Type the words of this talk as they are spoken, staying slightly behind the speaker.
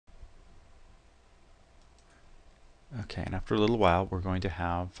Okay, and after a little while, we're going to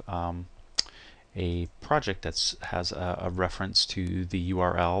have a project that has a reference to the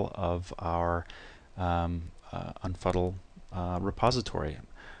URL of our Unfuddle repository.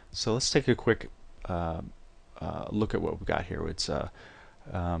 So let's take a quick look at what we've got here. It's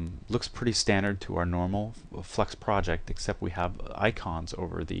looks pretty standard to our normal Flex project, except we have icons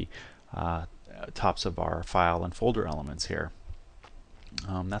over the tops of our file and folder elements here.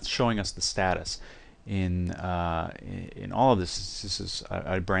 That's showing us the status. In all of this, this is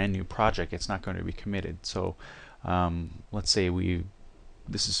a brand new project. It's not going to be committed. So let's say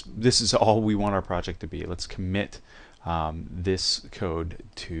this is all we want our project to be. Let's commit this code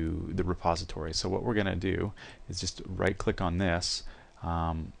to the repository. So what we're going to do is just right click on this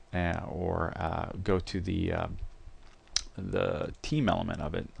or go to the team element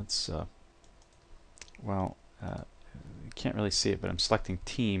of it. Let's you can't really see it, but I'm selecting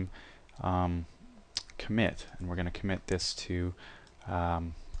team commit, and we're going to commit this to our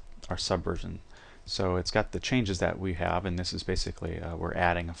Subversion. So it's got the changes that we have, and this is basically we're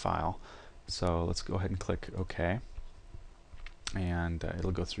adding a file. So let's go ahead and click OK, and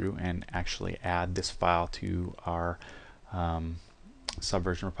it'll go through and actually add this file to our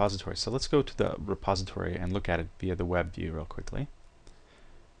Subversion repository. So let's go to the repository and look at it via the web view real quickly.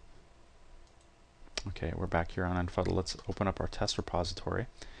 Okay, we're back here on Unfuddle. Let's open up our test repository,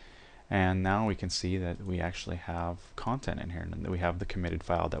 and now we can see that we actually have content in here, and that we have the committed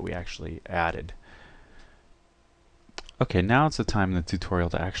file that we actually added. Okay, now it's the time in the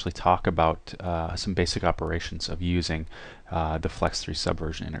tutorial to actually talk about some basic operations of using the Flex 3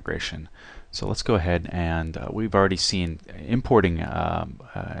 Subversion integration. So let's go ahead, and we've already seen importing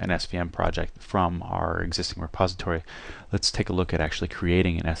an SVM project from our existing repository. Let's take a look at actually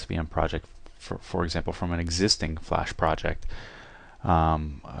creating an SVM project, for example, from an existing Flash project,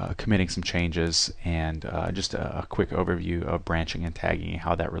 committing some changes, and just a quick overview of branching and tagging,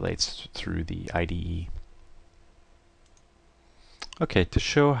 how that relates through the IDE. Okay, to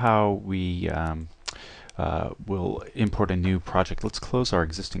show how we will import a new project, let's close our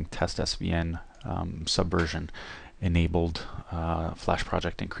existing test SVN Subversion enabled Flash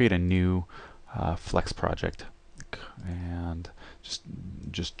project and create a new Flex project. And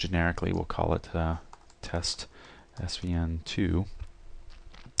just generically we'll call it test svn2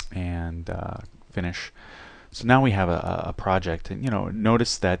 and finish. So now we have a project, and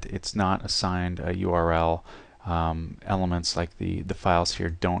notice that it's not assigned a URL. Elements like the files here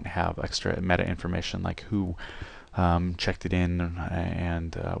don't have extra meta information like who checked it in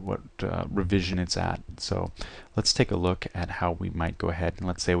and what revision it's at. So let's take a look at how we might go ahead, and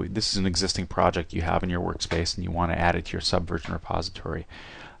let's say this is an existing project you have in your workspace and you want to add it to your Subversion repository.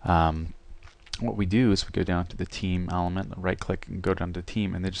 What we do is we go down to the team element, right click and go down to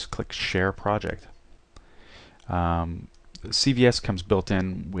team, and then just click share project. CVS comes built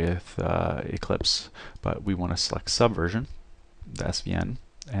in with Eclipse, but we want to select Subversion, the SVN,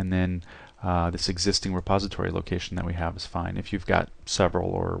 and then this existing repository location that we have is fine. If you've got several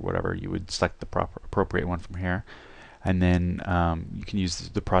or whatever, you would select the appropriate one from here, and then you can use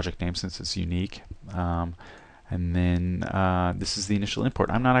the project name since it's unique. And then this is the initial import.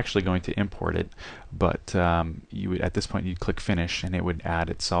 I'm not actually going to import it, but you would, at this point, you'd click Finish, and it would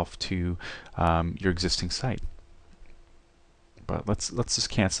add itself to your existing site. But let's just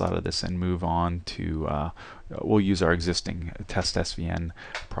cancel out of this and move on to we'll use our existing test SVN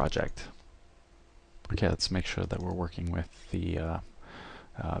project. Okay, let's make sure that we're working with the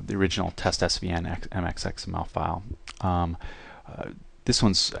original test SVN MXXML file. This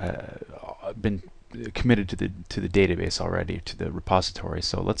one's been committed to the database already, to the repository.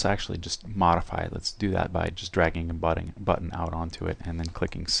 So let's actually just modify it. Let's do that by just dragging a button out onto it and then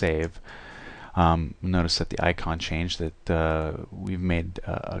clicking Save. Notice that the icon changed, that we've made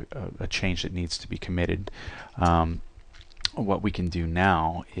a change that needs to be committed. What we can do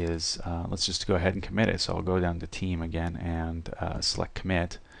now is let's just go ahead and commit it. So I'll go down to Team again and select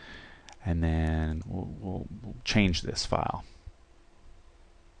Commit, and then we'll change this file.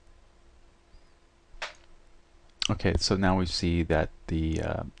 Okay, so now we see that the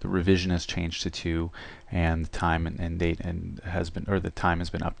revision has changed to 2, and the time and date has been, or the time has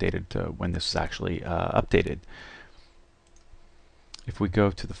been updated to when this is actually updated. If we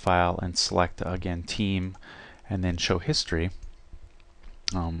go to the file and select again Team and then Show History,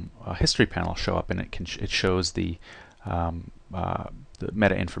 a history panel will show up, and it shows the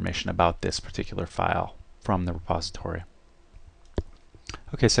meta information about this particular file from the repository.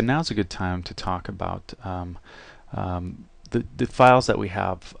 Okay, so now's a good time to talk about the files that we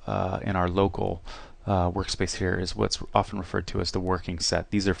have in our local workspace here is what's often referred to as the working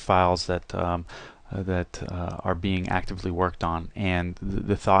set. These are files that are being actively worked on, and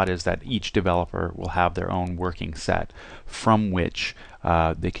the thought is that each developer will have their own working set from which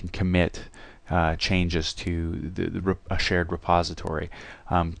they can commit changes to a shared repository.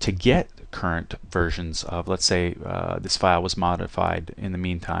 To get current versions of, let's say this file was modified in the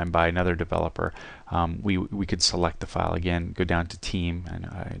meantime by another developer, we could select the file again, go down to team, and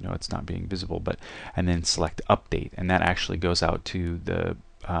I know it's not being visible, and then select update, and that actually goes out to the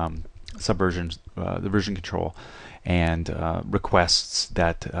Subversion, the version control, and requests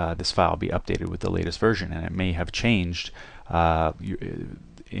that this file be updated with the latest version, and it may have changed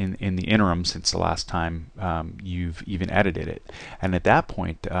in the interim since the last time you've even edited it. And at that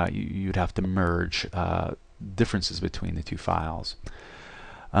point, you'd have to merge differences between the two files.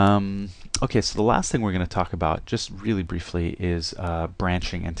 Okay, so the last thing we're going to talk about, just really briefly, is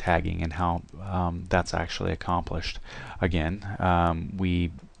branching and tagging and how that's actually accomplished. Again,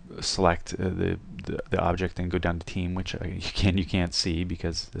 we select the object and go down to team, which you can't see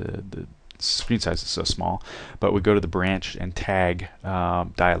because the screen size is so small, but we go to the branch and tag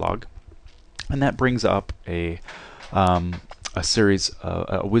dialog, and that brings up a series,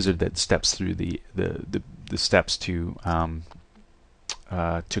 a wizard that steps through the steps to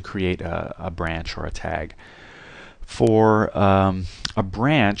create a branch or a tag. For a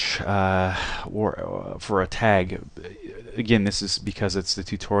branch or for a tag, again, this is because it's the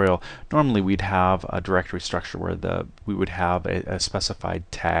tutorial. Normally we'd have a directory structure where we would have a specified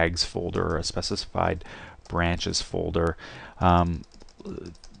tags folder or a specified branches folder.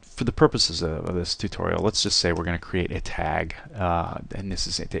 For the purposes of this tutorial, let's just say we're going to create a tag, and this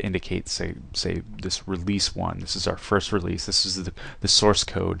is to indicate, say this release 1. This is our first release. This is the source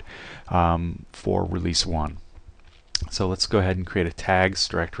code for release 1. So let's go ahead and create a tags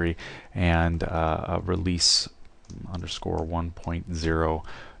directory and a release underscore 1.0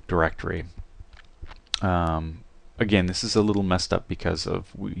 directory. Again, this is a little messed up because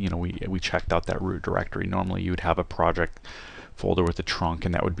of we checked out that root directory. Normally you would have a project folder with a trunk,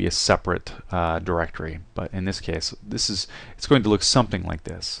 and that would be a separate directory. But in this case, it's going to look something like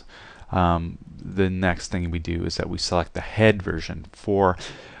this. The next thing we do is that we select the head version. For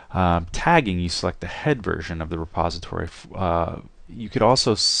tagging, you select the head version of the repository. You could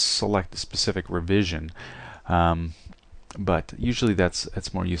also select a specific revision, but usually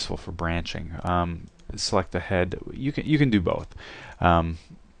that's more useful for branching. Select the head. You can do both,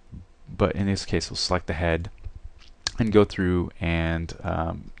 but in this case, we'll select the head and go through and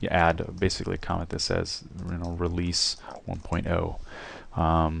you add basically a comment that says release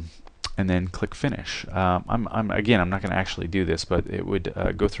 1.0. And then click finish. I'm not going to actually do this, but it would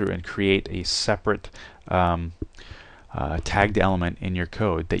go through and create a separate tagged element in your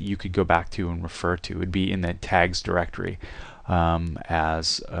code that you could go back to and refer to. It would be in the tags directory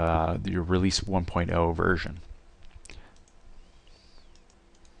as your release 1.0 version.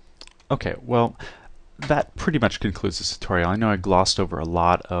 Okay, well, that pretty much concludes this tutorial. I know I glossed over a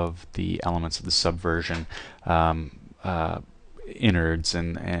lot of the elements of the Subversion innards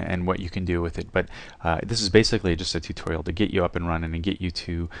and what you can do with it, but this is basically just a tutorial to get you up and running and get you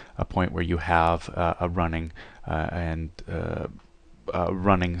to a point where you have a running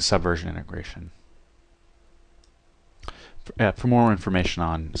Subversion integration. For more information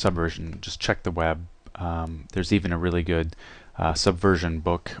on Subversion, just check the web. There's even a really good Subversion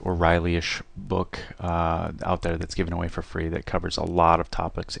book, or Riley-ish book out there that's given away for free that covers a lot of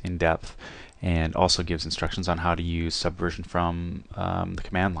topics in depth, and also gives instructions on how to use Subversion from the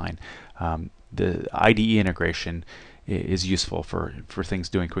command line. The IDE integration is useful for things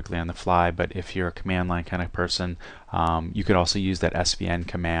doing quickly on the fly, but if you're a command line kind of person, you could also use that SVN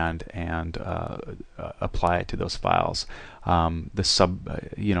command and apply it to those files.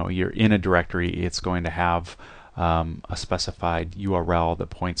 You're in a directory, it's going to have a specified URL that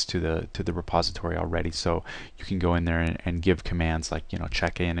points to the repository already, so you can go in there and give commands like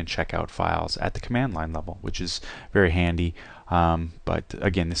check in and check out files at the command line level, which is very handy. But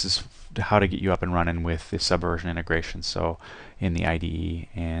again, this is how to get you up and running with the Subversion integration, so in the IDE,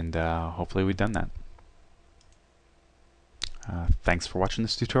 and hopefully we've done that. Thanks for watching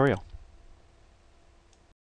this tutorial.